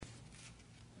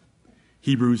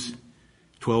Hebrews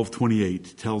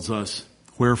 12:28 tells us,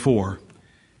 "Wherefore,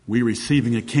 we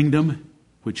receiving a kingdom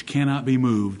which cannot be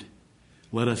moved,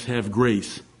 let us have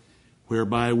grace,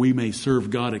 whereby we may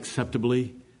serve God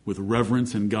acceptably with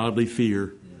reverence and godly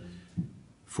fear.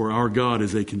 For our God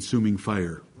is a consuming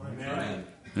fire." Amen.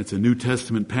 That's a New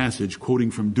Testament passage quoting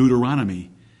from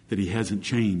Deuteronomy that he hasn't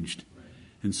changed.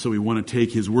 And so we want to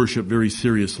take his worship very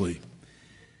seriously.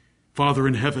 Father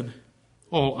in heaven,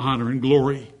 all honor and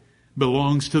glory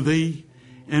belongs to thee,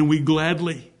 and we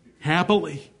gladly,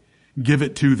 happily give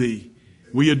it to thee.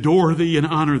 We adore thee and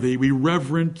honor thee. We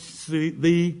reverence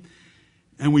thee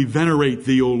and we venerate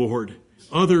thee, O Lord.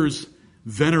 Others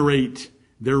venerate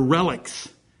their relics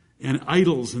and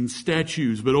idols and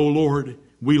statues, but, O Lord,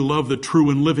 we love the true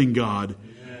and living God,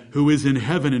 Amen, who is in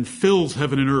heaven and fills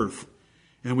heaven and earth.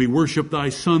 And we worship thy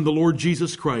Son, the Lord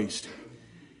Jesus Christ.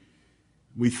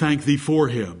 We thank thee for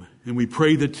him, and we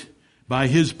pray that by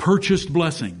his purchased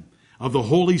blessing of the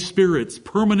Holy Spirit's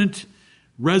permanent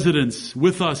residence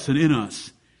with us and in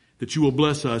us, that you will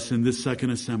bless us in this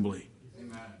second assembly.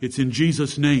 Amen. It's in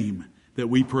Jesus' name that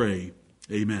we pray.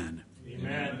 Amen.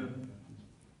 Amen.